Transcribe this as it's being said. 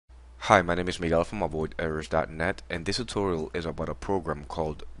Hi, my name is Miguel from avoiderrors.net, and this tutorial is about a program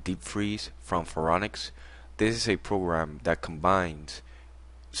called Deep Freeze from Phoronix. This is a program that combines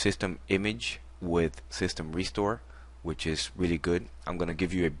system image with system restore, which is really good. I'm going to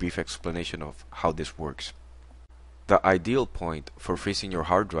give you a brief explanation of how this works. The ideal point for freezing your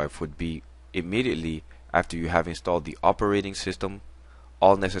hard drive would be immediately after you have installed the operating system,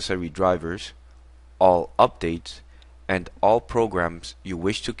 all necessary drivers, all updates, and all programs you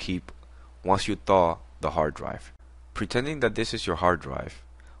wish to keep once you thaw the hard drive. Pretending that this is your hard drive,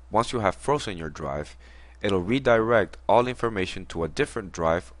 once you have frozen your drive, it'll redirect all information to a different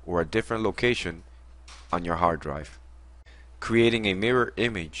drive or a different location on your hard drive, creating a mirror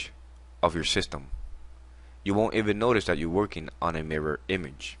image of your system. You won't even notice that you're working on a mirror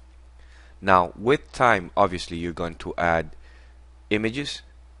image. Now, with time, obviously, you're going to add images,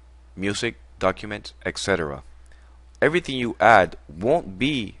 music, documents, etc. Everything you add won't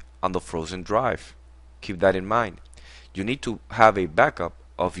be on the frozen drive. Keep that in mind. You need to have a backup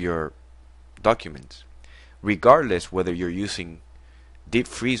of your documents. Regardless whether you're using deep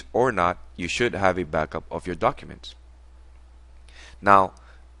freeze or not, you should have a backup of your documents. Now,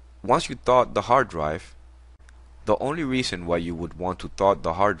 once you thaw the hard drive, the only reason why you would want to thaw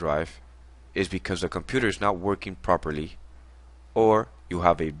the hard drive is because the computer is not working properly or you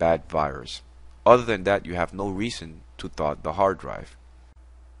have a bad virus. Other than that, you have no reason to thaw the hard drive.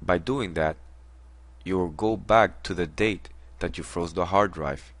 By doing that, you will go back to the date that you froze the hard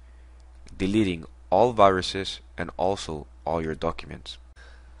drive, deleting all viruses and also all your documents.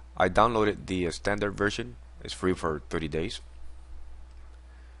 I downloaded the standard version. It's free for 30 days.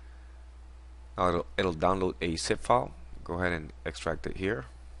 Now it'll download a zip file. Go ahead and extract it here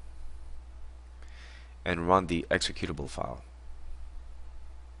and run the executable file.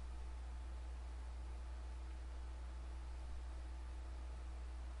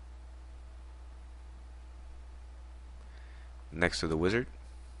 Next to the wizard,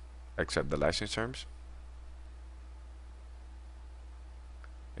 accept the license terms.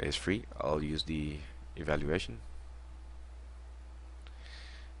 It is free. I'll use the evaluation.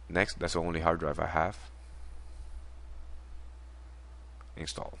 Next, that's the only hard drive I have.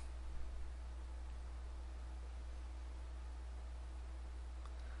 Install.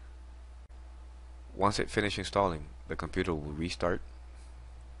 Once it finishes installing, the computer will restart.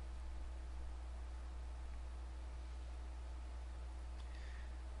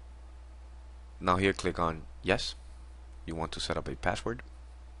 Now here, click on yes. You want to set up a password.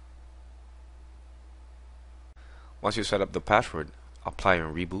 Once you set up the password, apply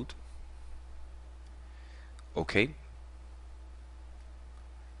and reboot. OK.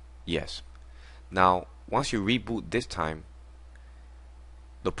 Yes. Now, once you reboot this time,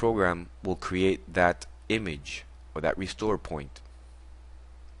 the program will create that image or that restore point.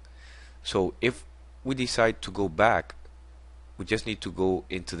 So if we decide to go back, we just need to go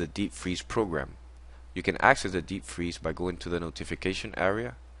into the deep freeze program. You can access the deep freeze by going to the notification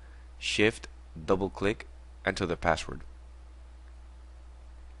area, shift, double click, enter the password.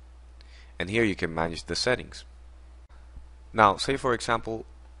 And here you can manage the settings. Now, say for example,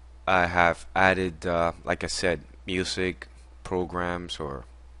 I have added, like I said, music, programs, or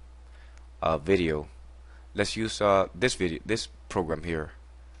video. Let's use this program here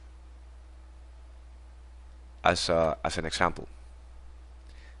as an example.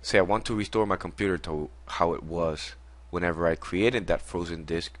 Say I want to restore my computer to how it was whenever I created that frozen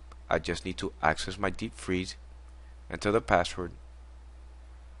disk. I just need to access my deep freeze, enter the password,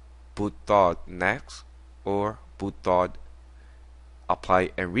 boot thawed next, or boot thawed,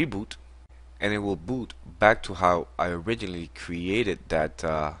 apply and reboot, and it will boot back to how I originally created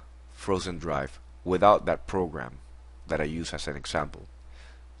that frozen drive without that program that I use as an example.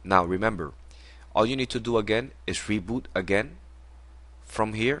 Now remember, all you need to do again is reboot again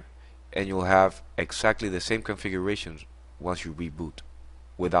from here, and you'll have exactly the same configurations once you reboot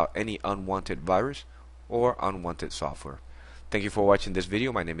without any unwanted virus or unwanted software. Thank you for watching this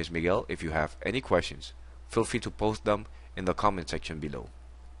video. My name is Miguel. If you have any questions, feel free to post them in the comment section below.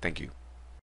 Thank you.